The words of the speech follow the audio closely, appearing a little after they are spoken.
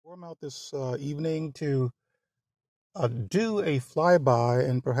I'm out this evening to do a flyby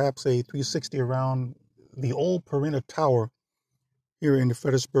and perhaps a 360 around the old Purina Tower here in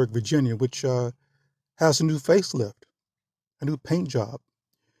Fredericksburg, Virginia, which has a new facelift, a new paint job.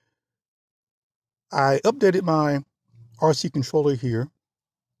 I updated my RC controller here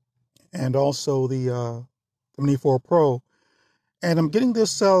and also the Mini 4 Pro, and I'm getting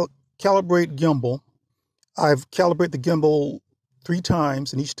this calibrate gimbal. I've calibrated the gimbal 3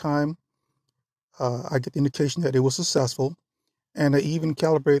 times, and each time I get the indication that it was successful. And I even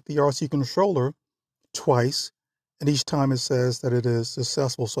calibrate the RC controller twice, and each time it says that it is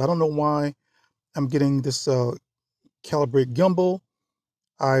successful. So I don't know why I'm getting this calibrate gimbal.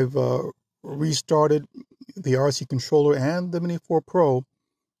 I've restarted the RC controller and the Mini 4 Pro,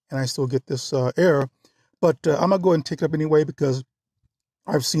 and I still get this error. But I'm going to go ahead and take it up anyway because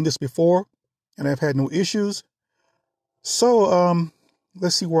I've seen this before, and I've had no issues. So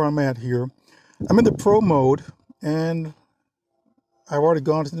let's see where I'm at here. I'm in the Pro mode, and I've already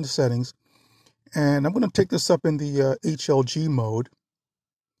gone into the settings. And I'm going to take this up in the HLG mode,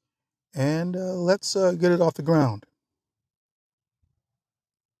 and let's get it off the ground.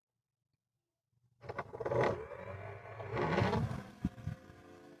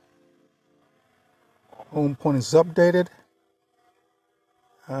 Home point is updated.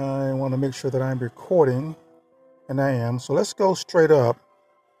 I want to make sure that I'm recording, and I am. So let's go straight up.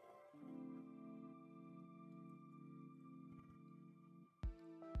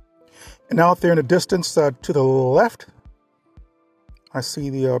 And out there in the distance to the left, I see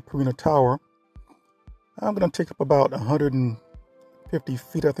the Purina Tower. I'm going to take up about 150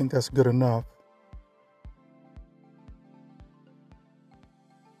 feet. I think that's good enough.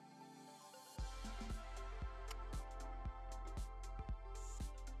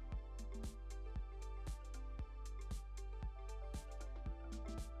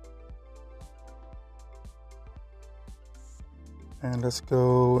 And let's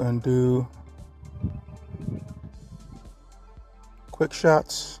go and do quick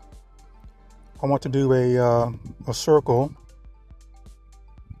shots. I want to do a circle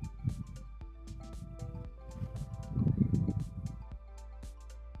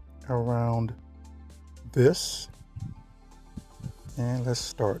around this, and let's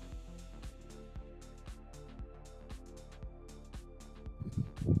start.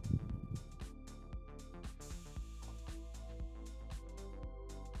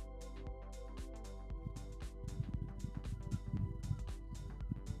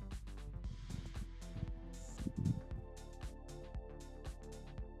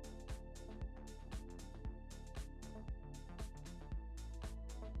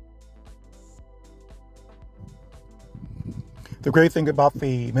 The great thing about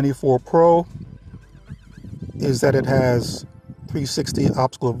the Mini 4 Pro is that it has 360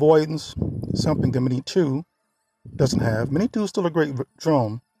 obstacle avoidance, something the Mini 2 doesn't have. Mini 2 is still a great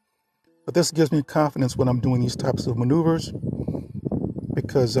drone, but this gives me confidence when I'm doing these types of maneuvers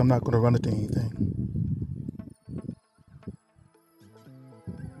because I'm not going to run into anything.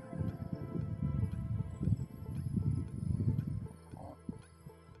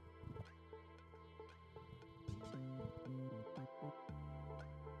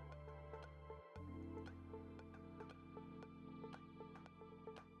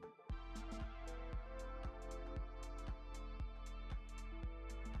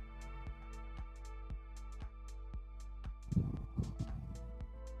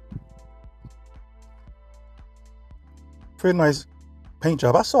 Pretty nice paint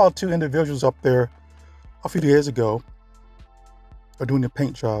job. I saw 2 individuals up there a few days ago are doing the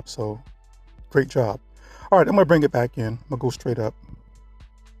paint job, so great job. All right, I'm going to bring it back in. I'm going to go straight up.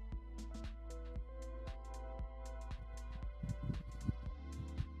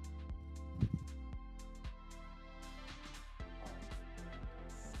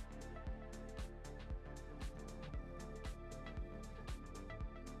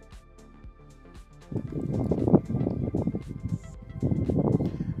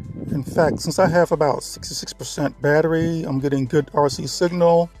 In fact, since I have about 66% battery, I'm getting good RC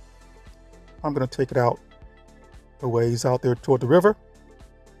signal. I'm going to take it out a ways out there toward the river.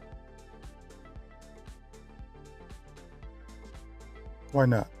 Why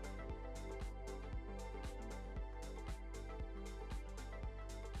not?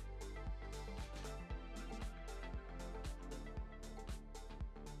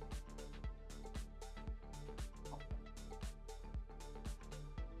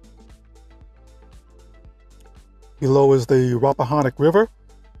 Below is the Rappahannock River.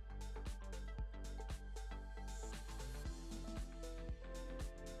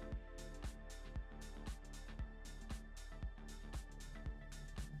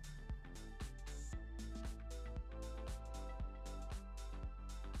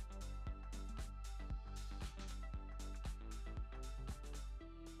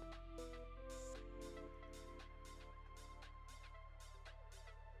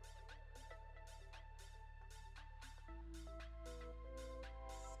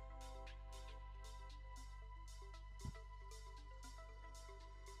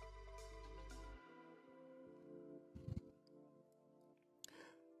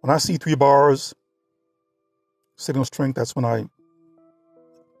 When I see 3 bars, signal strength, that's when I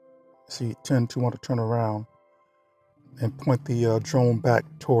tend to want to turn around and point the drone back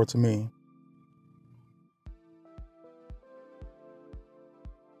towards me.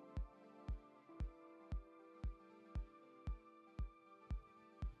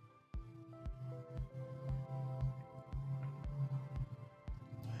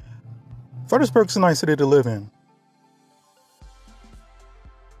 Fredericksburg's a nice city to live in.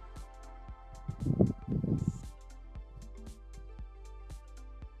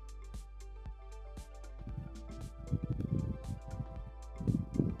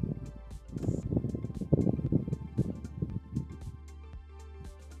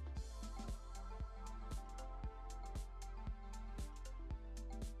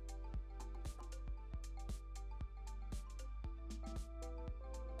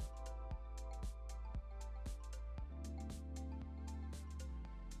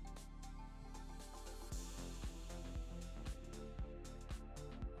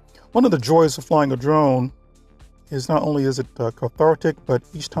 One of the joys of flying a drone is not only is it cathartic, but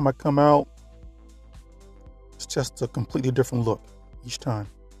each time I come out, it's just a completely different look each time.